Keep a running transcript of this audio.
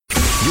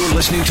You're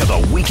listening to the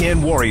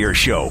Weekend Warrior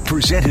Show,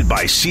 presented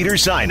by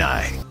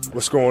Cedars-Sinai.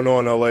 What's going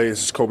on, LA?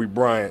 This is Kobe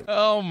Bryant.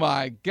 Oh,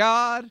 my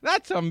God.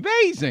 That's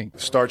amazing.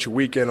 Start your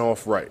weekend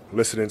off right.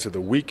 Listening to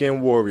the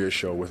Weekend Warrior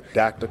Show with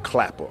Dr.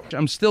 Clapper.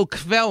 I'm still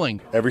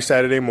quelling. Every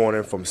Saturday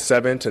morning from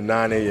 7 to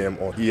 9 a.m.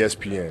 on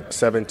ESPN,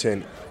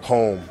 710,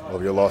 home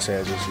of your Los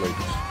Angeles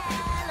Lakers.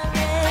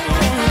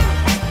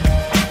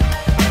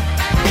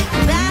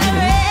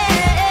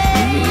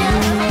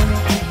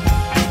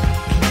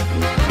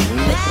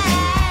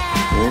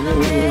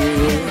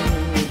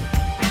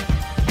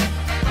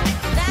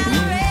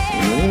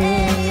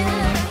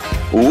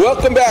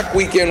 Welcome back,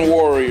 Weekend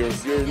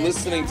Warriors. You're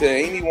listening to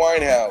Amy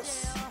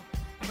Winehouse,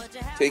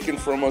 taken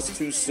from us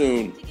too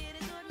soon.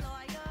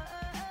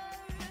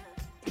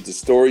 But the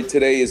story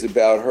today is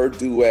about her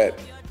duet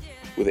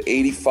with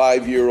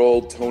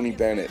 85-year-old Tony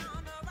Bennett.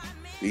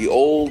 The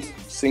old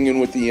singing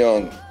with the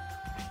young.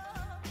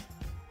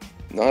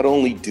 Not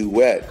only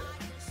duet,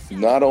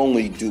 not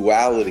only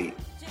duality,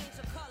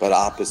 but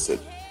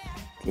opposite.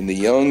 When the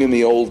young and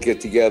the old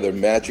get together,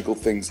 magical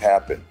things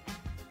happen.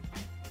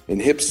 In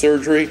hip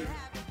surgery,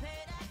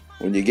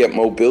 when you get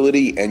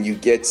mobility and you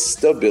get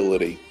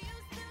stability,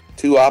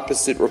 two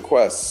opposite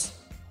requests,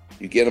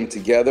 you get them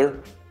together,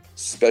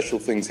 special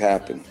things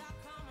happen.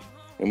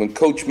 And when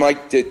Coach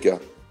Mike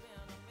Ditka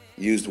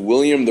used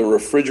William the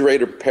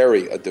Refrigerator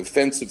Perry, a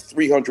defensive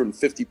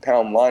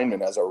 350-pound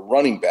lineman, as a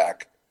running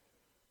back,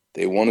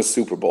 they won a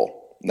Super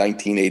Bowl,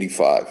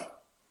 1985.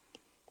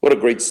 What a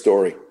great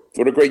story.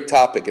 What a great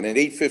topic. And at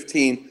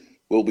 8:15,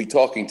 we'll be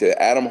talking to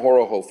Adam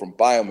Horoho from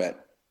Biomet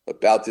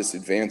about this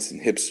advance in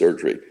hip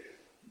surgery.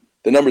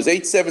 The number is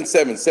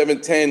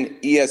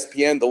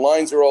 877-710-ESPN. The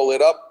lines are all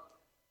lit up.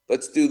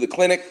 Let's do the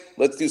clinic.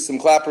 Let's do some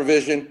Clapper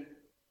Vision.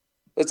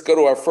 Let's go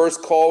to our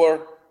first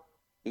caller.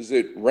 Is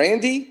it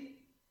Randy?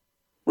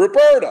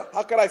 Roberta.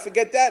 How could I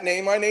forget that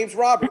name? My name's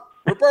Robert.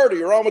 Roberta,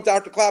 you're on with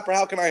Dr. Clapper.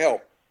 How can I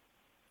help?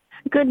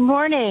 Good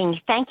morning.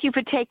 Thank you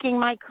for taking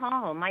my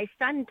call. My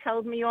son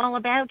told me all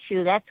about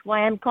you. That's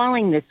why I'm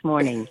calling this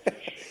morning.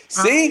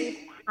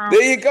 See?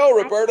 There you go,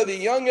 Roberta. The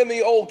young and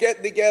the old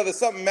getting together.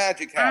 Something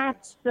magic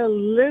happens.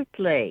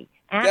 Absolutely.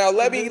 Now,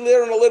 let me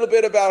learn a little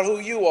bit about who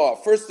you are.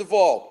 First of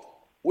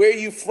all, where are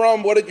you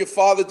from? What did your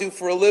father do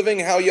for a living?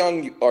 How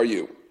young are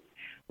you?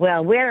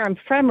 Well, where I'm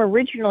from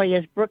originally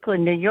is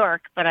Brooklyn, New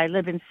York, but I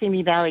live in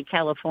Simi Valley,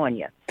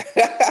 California.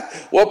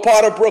 What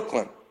part of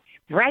Brooklyn?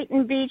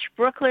 Brighton Beach,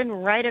 Brooklyn,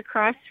 right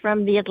across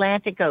from the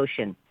Atlantic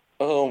Ocean.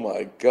 Oh,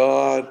 my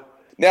God.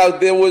 Now,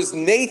 there was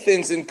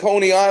Nathan's in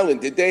Coney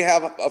Island. Did you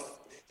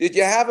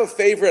have a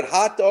favorite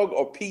hot dog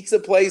or pizza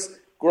place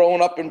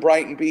growing up in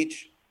Brighton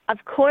Beach?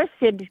 Of course,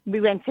 we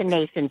went to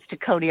Nathan's, to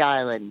Coney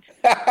Island.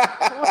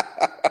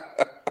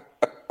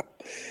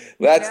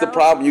 That's the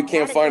problem. You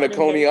can't find a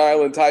Coney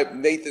Island type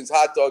Nathan's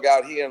hot dog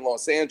out here in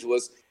Los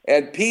Angeles.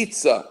 And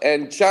pizza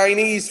and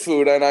Chinese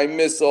food, and I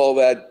miss all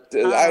that.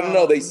 I don't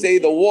know. They say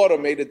the water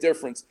made a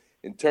difference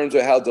in terms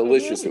of how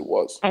delicious it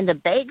was. And the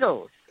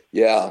bagels.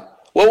 Yeah.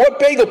 Well, what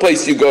bagel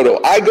place do you go to?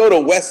 I go to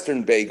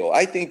Western Bagel.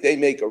 I think they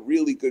make a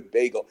really good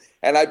bagel.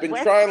 And I've been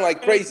trying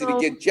like crazy to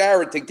get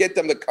Jared to get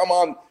them to come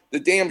on the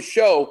damn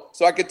show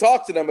so I could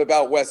talk to them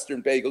about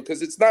Western Bagel,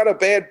 because it's not a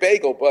bad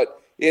bagel,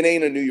 but it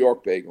ain't a New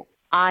York bagel.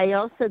 I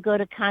also go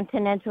to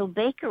Continental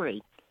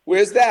Bakery.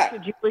 Where's that?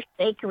 It's a Jewish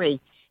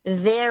bakery.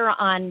 They're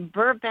on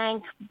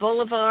Burbank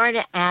Boulevard,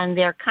 and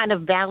they're kind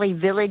of Valley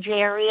Village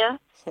area.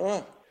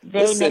 Huh.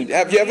 Listen,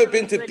 have you ever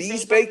been to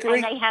Bee's Bakery?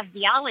 And they have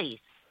the Ollies.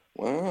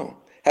 Wow.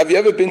 Have you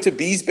ever been to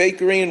Bee's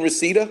Bakery in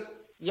Reseda?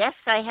 Yes,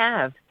 I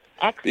have.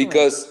 Excellent.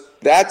 Because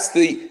that's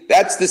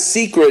the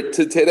secret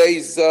to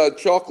today's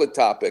chocolate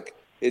topic.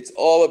 It's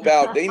all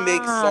about, they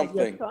make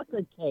something. Your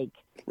chocolate cake.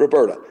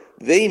 Roberta,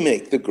 they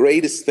make the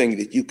greatest thing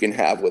that you can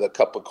have with a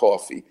cup of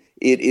coffee.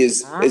 It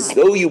is as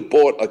though you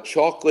bought a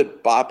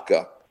chocolate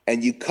babka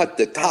and you cut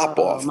the top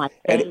off,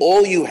 and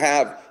all you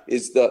have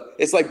is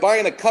it's like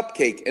buying a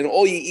cupcake and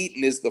all you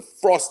eating is the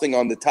frosting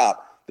on the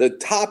top, the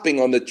topping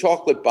on the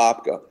chocolate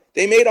babka.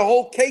 They made a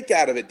whole cake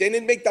out of it. They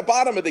didn't make the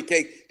bottom of the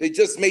cake. They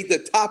just made the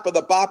top of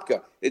the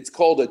babka. It's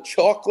called a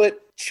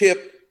chocolate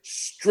chip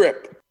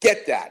strip.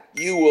 Get that.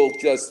 You will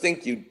just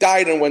think you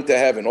died and went to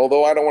heaven.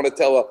 Although I don't want to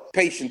tell a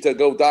patient to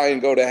go die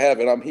and go to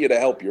heaven. I'm here to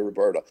help you,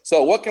 Roberta.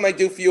 So what can I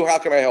do for you? How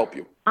can I help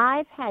you?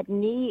 I've had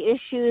knee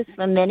issues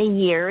for many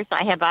years.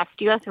 I have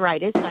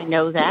osteoarthritis. I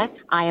know that.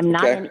 I am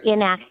not an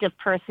inactive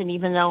person,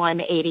 even though I'm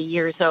 80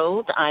 years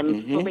old.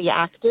 I'm fully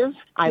active.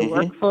 I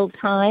work full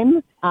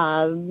time.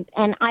 And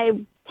I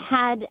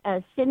had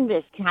a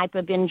Synvis type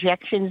of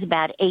injections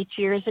about 8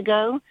 years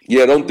ago.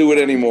 Yeah, don't do it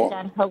anymore.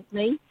 That helped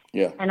me.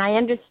 Yeah. And I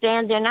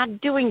understand they're not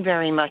doing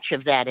very much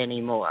of that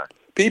anymore.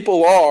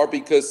 People are,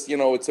 because,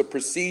 it's a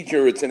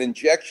procedure, it's an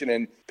injection,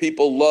 and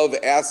people love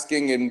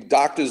asking and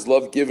doctors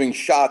love giving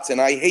shots, and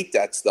I hate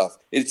that stuff.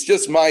 It's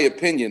just my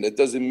opinion. It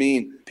doesn't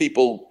mean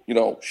people,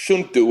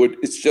 shouldn't do it.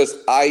 It's just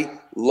I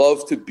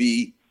love to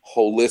be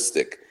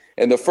holistic.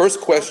 And the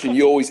first question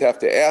you always have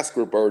to ask,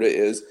 Roberta,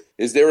 is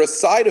there a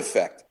side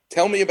effect?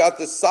 Tell me about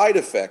the side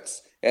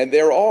effects, And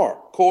there are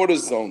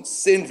cortisone,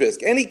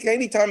 Synvisc.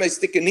 Anytime I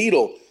stick a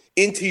needle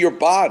into your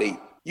body,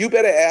 you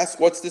better ask,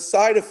 what's the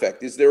side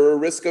effect? Is there a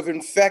risk of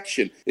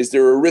infection? Is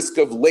there a risk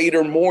of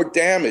later more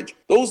damage?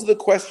 Those are the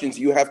questions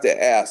you have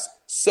to ask.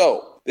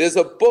 So there's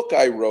a book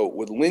I wrote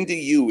with Linda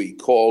Huey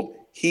called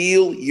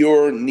Heal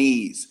Your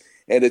Knees.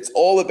 And it's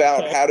all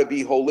about how to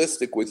be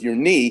holistic with your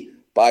knee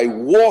by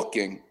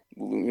walking,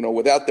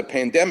 without the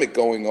pandemic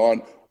going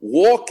on,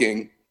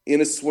 walking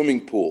in a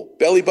swimming pool,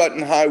 belly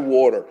button high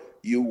water.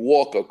 You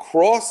walk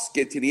across,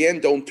 get to the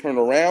end, don't turn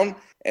around,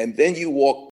 and then you walk